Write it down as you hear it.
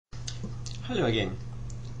Hello again.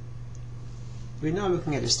 We're now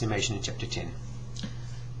looking at estimation in chapter 10.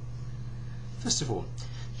 First of all,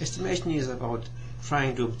 estimation is about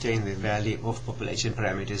trying to obtain the value of population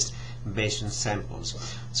parameters based on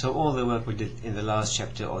samples. So all the work we did in the last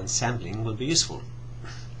chapter on sampling will be useful.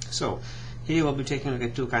 So here we'll be taking a look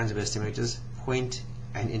at two kinds of estimators, point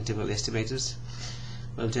and interval estimators.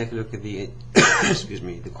 We'll take a look at the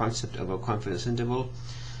the concept of a confidence interval,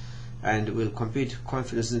 and we'll compute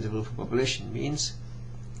confidence interval for population means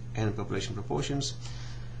and population proportions,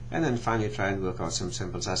 and then finally try and work out some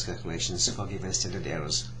sample size calculations for given standard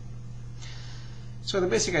errors. So the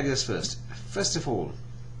basic ideas first. First of all,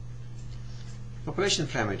 population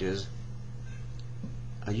parameters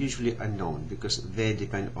are usually unknown because they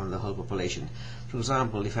depend on the whole population. For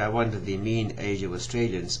example, if I wanted the mean age of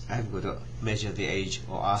Australians, I've got to measure the age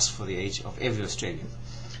or ask for the age of every Australian.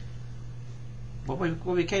 What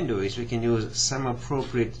we can do is we can use some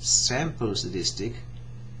appropriate sample statistic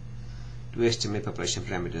to estimate population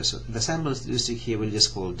parameters. So the sample statistic here we'll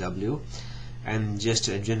just call W, and just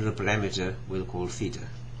a general parameter we'll call theta.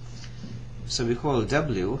 So we call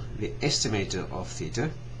W the estimator of theta,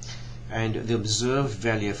 and the observed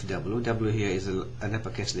value of W here is an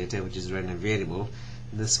uppercase letter which is a random variable.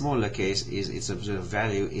 The smaller case is its observed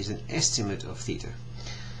value is an estimate of theta.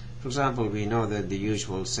 For example, we know that the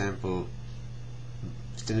usual sample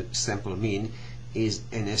mean is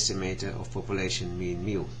an estimator of population mean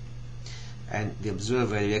mu, and the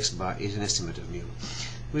observed value x bar is an estimate of mu.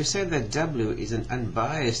 We said that W is an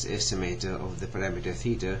unbiased estimator of the parameter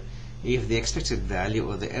theta if the expected value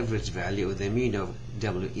or the average value or the mean of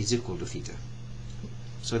W is equal to theta.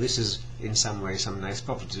 So this is in some way some nice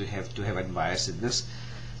property to have unbiasedness,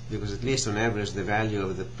 because at least on average the value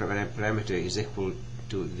of the parameter is equal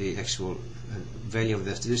to the actual value of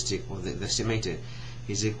the statistic, or the estimator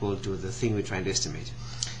is equal to the thing we're trying to estimate.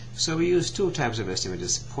 So we use two types of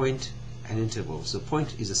estimators, point and interval. So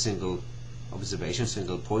point is a single observation,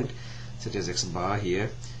 single point, such as x bar here,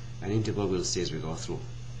 and interval we'll see as we go through.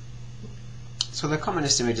 So the common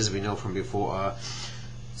estimators we know from before are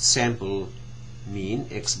sample mean,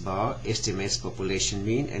 x bar estimates population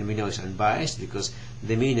mean, and we know it's unbiased because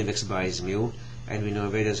the mean of x bar is mu, and we know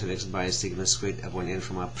variance of x bar is sigma squared upon n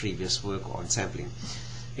from our previous work on sampling.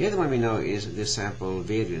 The other one we know is the sample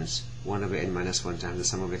variance, 1 over n minus 1 times the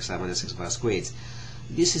sum of xi minus x bar squared.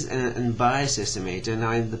 This is an unbiased estimator.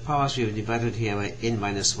 Now in the past we have divided here by n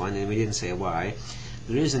minus 1 and we didn't say why.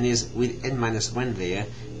 The reason is with n minus 1 there,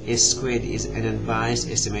 s squared is an unbiased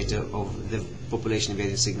estimator of the population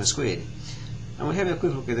variance sigma squared. And we'll have a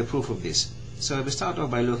quick look at the proof of this. So we start off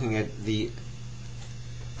by looking at the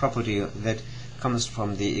property that comes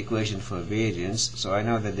from the equation for variance. So I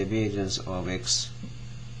know that the variance of x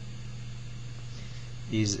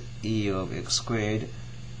is e of x squared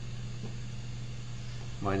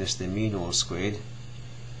minus the mean all squared.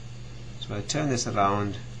 So I turn this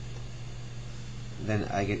around, then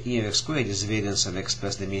I get e of x squared is variance of x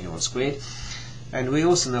plus the mean all squared. And we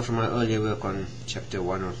also know from our earlier work on chapter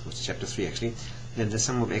 1, or chapter 3 actually, that the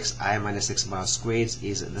sum of xi minus x bar squared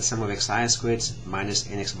is the sum of xi squared minus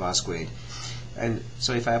nx bar squared. And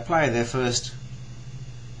so if I apply the first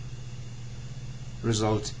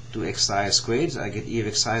result to xi squared, I get e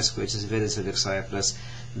of xi squared is variance of xi plus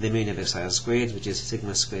the mean of xi squared, which is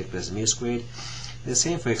sigma squared plus mu squared. The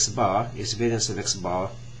same for x bar is variance of x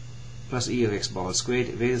bar plus e of x bar squared.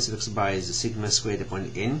 Variance of x bar is sigma squared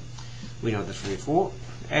upon n. We know that from before,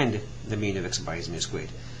 and the mean of x bar is mu squared.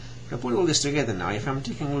 If I put all this together now, if I'm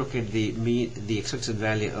taking a look at the expected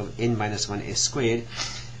value of n minus 1 s squared,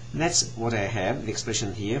 that's what I have, the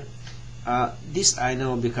expression here. This I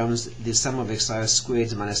know becomes the sum of xi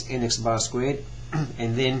squared minus nx bar squared,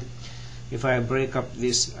 and then if I break up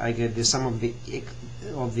this, I get the sum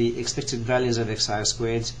of the expected values of xi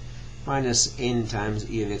squared minus n times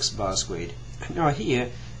e of x bar squared. Now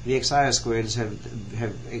here the xi squareds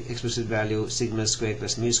have explicit value sigma squared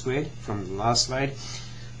plus mu squared from the last slide.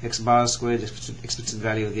 X bar squared expected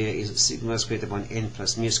value there is sigma squared upon n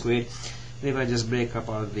plus mu squared. If I just break up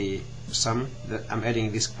all the sum, that I'm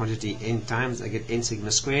adding this quantity n times, I get n sigma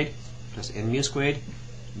squared plus n mu squared.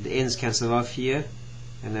 The n's cancel off here,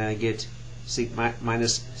 and I get sigma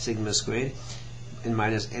minus sigma squared and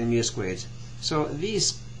minus n mu squared. So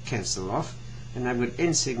these cancel off, and I've got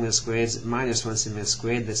n sigma squared minus 1 sigma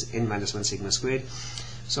squared, that's n minus 1 sigma squared.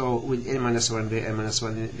 So with n minus 1 there, n minus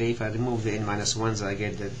 1 there, if I remove the n minus 1s, I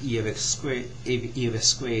get that e of x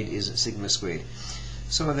squared is sigma squared.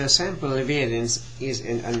 So the sample variance is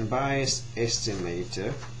an unbiased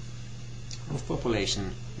estimator of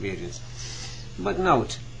population variance. But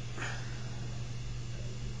note,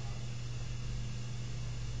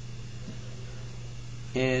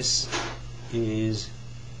 S is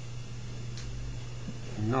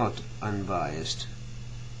not unbiased.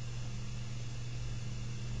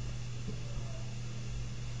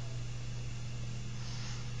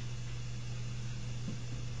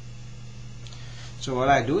 So what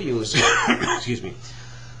I do use, excuse me,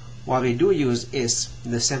 what we do use is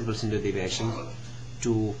the sample standard deviation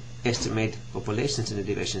to estimate population standard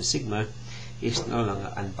deviation sigma is no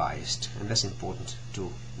longer unbiased, and that's important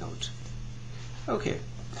to note. Okay,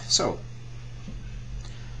 so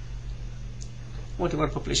what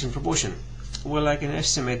about population proportion? Well, I can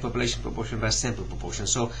estimate population proportion by sample proportion.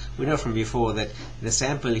 So we know from before that the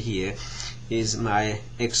sample here is my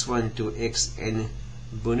x1 to xn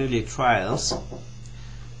Bernoulli trials,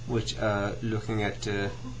 which are looking at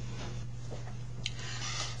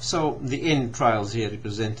so the n trials here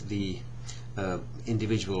represent the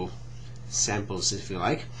individual samples, if you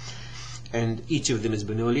like, and each of them is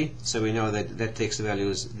Bernoulli, so we know that that takes the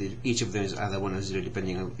values, each of them is either 1 or 0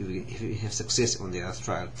 depending on if we have success on the last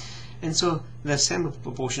trial. And so the sample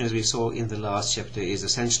proportion, as we saw in the last chapter, is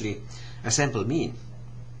essentially a sample mean.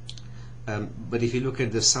 But if you look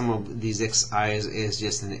at the sum of these xi's as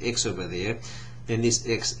just an x over there, then this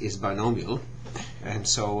x is binomial, and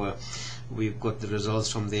so we've got the results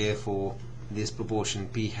from there for this proportion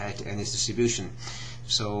p hat and its distribution.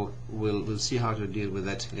 So we'll see how to deal with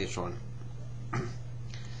that later on.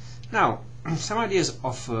 Now, some ideas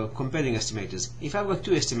of comparing estimators. If I've got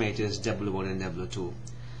two estimators, W1 and W2,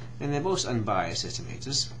 then they're both unbiased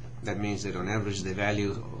estimators. That means that on average the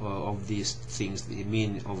value of these things, the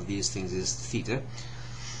mean of these things is theta.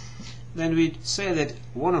 Then we'd say that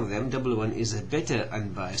one of them, W1, is a better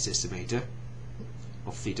unbiased estimator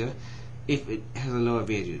of theta if it has a lower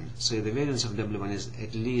variance. So the variance of W1 is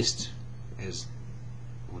at least as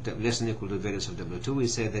less than equal to the variance of W2, we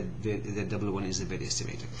say that W1 is a better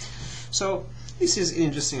estimator. So this is an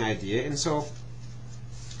interesting idea, and so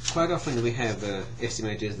quite often we have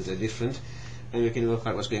estimators that are different, and we can work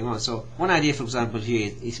out what's going on. So one idea, for example,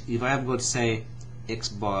 here is if I have got, say, x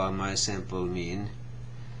bar, my sample mean,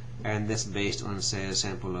 and that's based on, say, a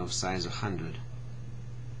sample of size 100.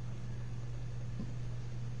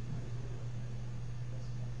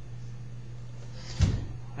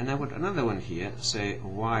 And I've got another one here, say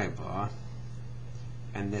y bar,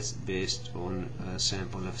 and that's based on a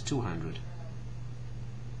sample of 200.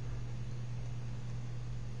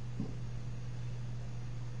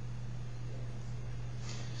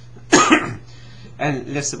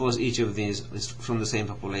 And let's suppose each of these is from the same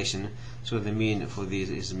population, so the mean for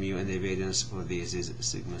these is mu and the variance for these is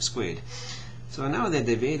sigma squared. So now that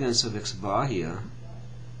the variance of x bar here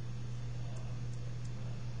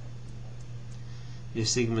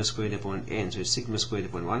is sigma squared upon n, so it's sigma squared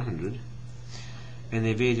upon 100, and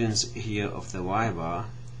the variance here of the y bar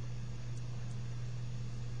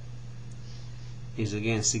is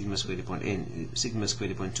again sigma squared upon n, sigma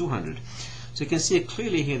squared upon 200. So you can see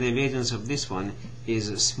clearly here the variance of this one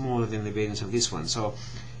is smaller than the variance of this one. So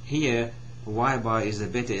here y bar is a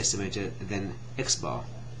better estimator than x bar,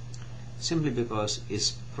 simply because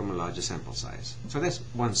it's from a larger sample size. So that's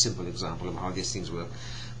one simple example of how these things work.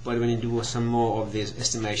 But when you do some more of this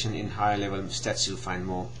estimation in higher level stats, you'll find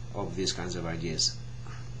more of these kinds of ideas.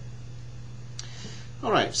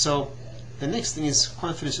 Alright, so the next thing is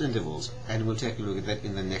confidence intervals, and we'll take a look at that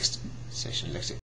in the next session lecture.